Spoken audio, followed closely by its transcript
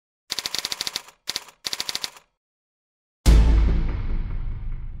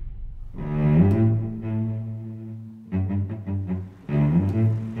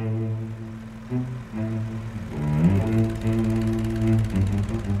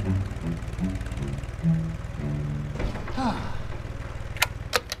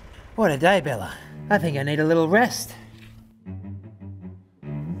What a day, Bella. I think I need a little rest.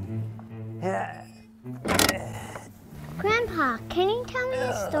 Grandpa, can you tell me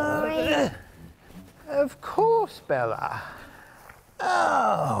a story? Of course, Bella.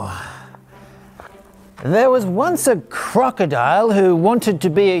 Oh. There was once a crocodile who wanted to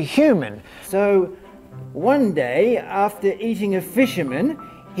be a human. So, one day, after eating a fisherman,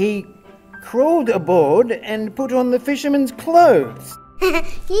 he crawled aboard and put on the fisherman's clothes.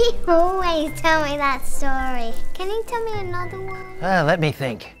 You always tell me that story. Can you tell me another one? Let me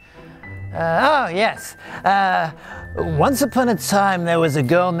think. Oh, yes. Once upon a time, there was a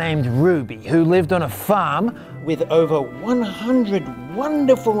girl named Ruby who lived on a farm with over 100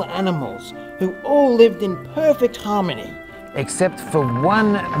 wonderful animals who all lived in perfect harmony. Except for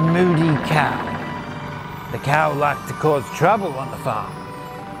one moody cow. The cow liked to cause trouble on the farm.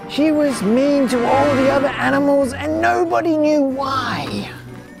 She was mean to all the other animals and nobody knew why.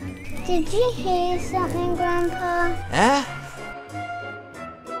 Did you hear something, Grandpa? Huh?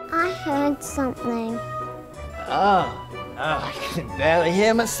 I heard something. Oh, I can barely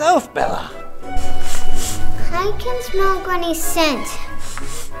hear myself, Bella. I can smell Granny's scent.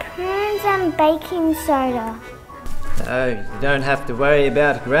 Prunes and baking soda. Oh, you don't have to worry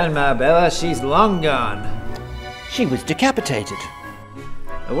about Grandma, Bella. She's long gone. She was decapitated.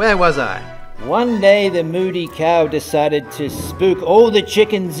 Where was I? One day the moody cow decided to spook all the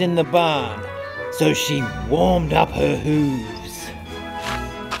chickens in the barn, so she warmed up her hooves.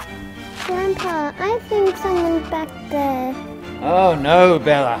 Grandpa, I think someone's back there. Oh no,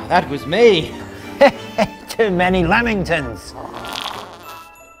 Bella, that was me. Too many lamingtons.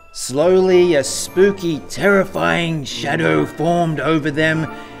 Slowly, a spooky, terrifying shadow formed over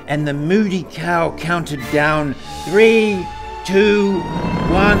them, and the moody cow counted down 3, 2,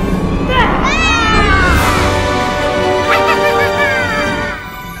 1.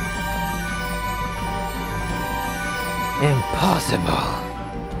 Impossible.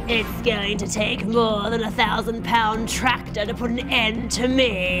 It's going to take more than a 1,000-pound tractor to put an end to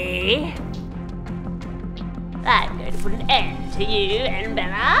me. I'm going to put an end to you and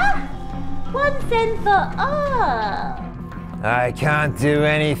Bella. Once and for all. I can't do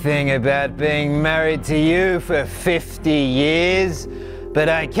anything about being married to you for 50 years, but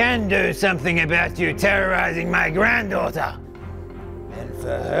I can do something about you terrorizing my granddaughter. And for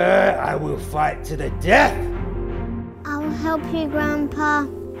her, I will fight to the death. I'll help you, Grandpa.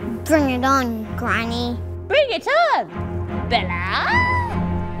 Bring it on, Granny. Bring it on, Bella.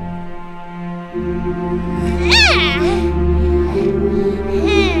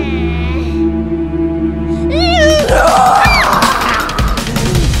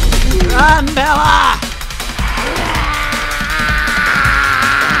 Run, Bella!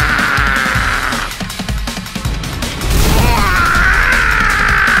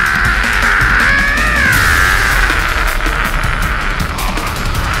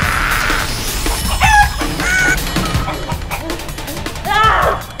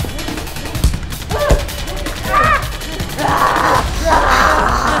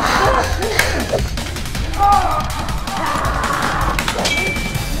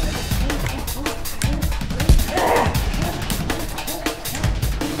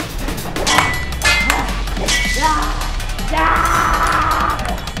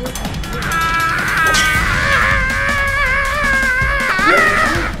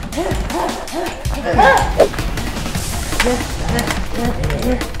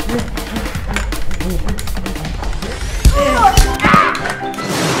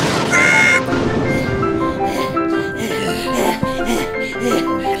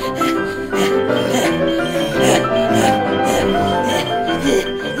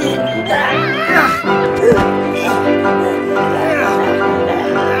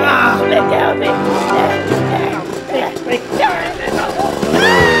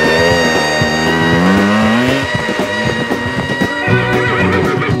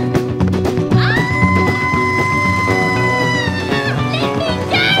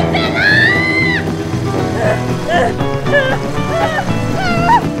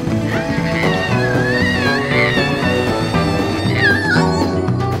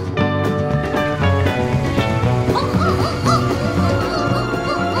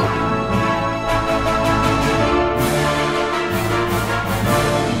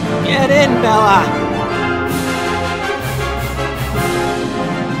 Get in, Bella!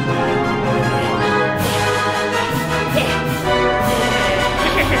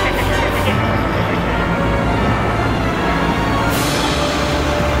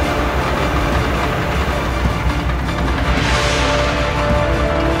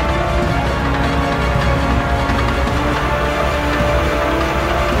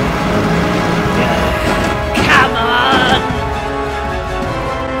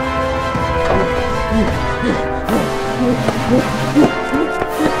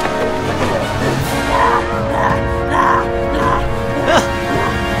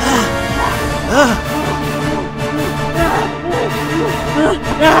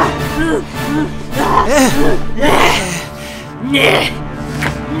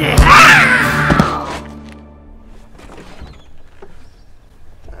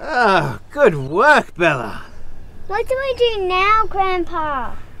 Oh, good work, Bella. What do we do now,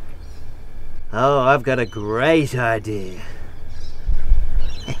 Grandpa? Oh, I've got a great idea.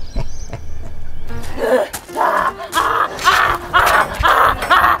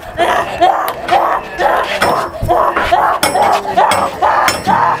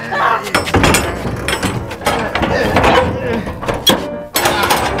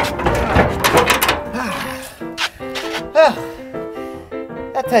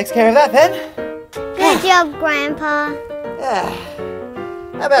 That takes care of that then. Good job, Grandpa.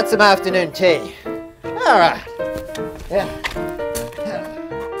 How about some afternoon tea? All right. Yeah.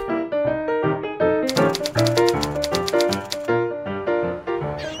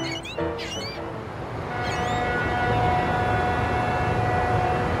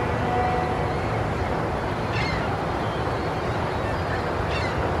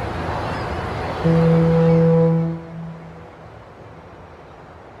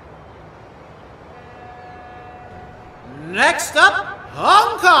 Next up,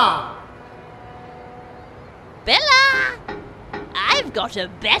 Hong Kong. Bella! I've got a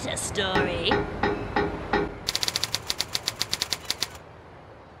better story.